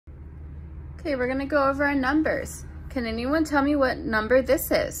Okay, we're gonna go over our numbers. Can anyone tell me what number this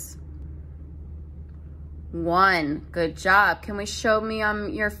is? 1, good job. Can we show me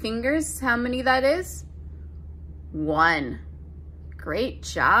on your fingers how many that is? 1, great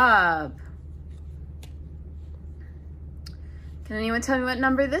job. Can anyone tell me what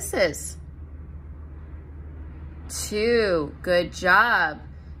number this is? 2, good job.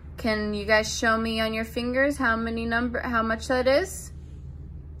 Can you guys show me on your fingers how much that is?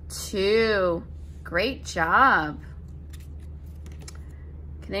 2, great job.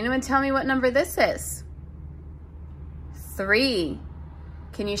 Can anyone tell me what number this is? 3,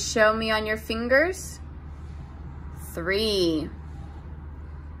 can you show me on your fingers? 3.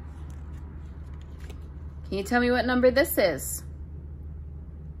 Can you tell me what number this is?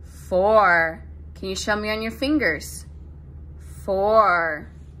 4. Can you show me on your fingers? 4.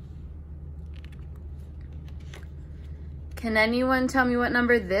 Can anyone tell me what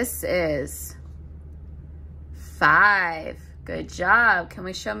number this is? 5. Good job. Can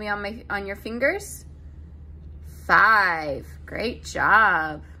we show me on your fingers? 5. Great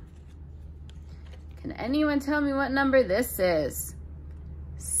job. Can anyone tell me what number this is?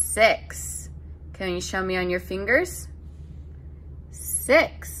 6. Can you show me on your fingers?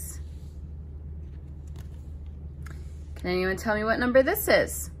 6. Can anyone tell me what number this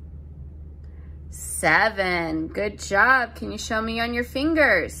is? 7. Good job. Can you show me on your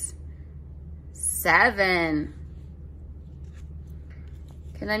fingers? 7.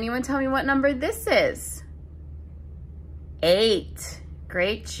 Can anyone tell me what number this is? 8.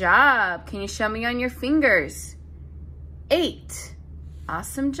 Great job. Can you show me on your fingers? 8.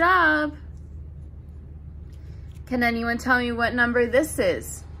 Awesome job. Can anyone tell me what number this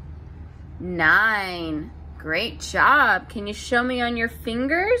is? 9. Great job. Can you show me on your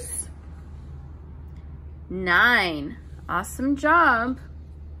fingers? 9. Awesome job.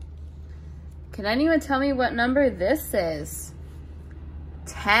 Can anyone tell me what number this is?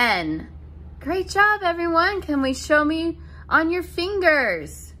 10. Great job, everyone. Can we show me on your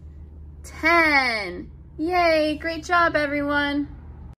fingers? 10. Yay, great job, everyone.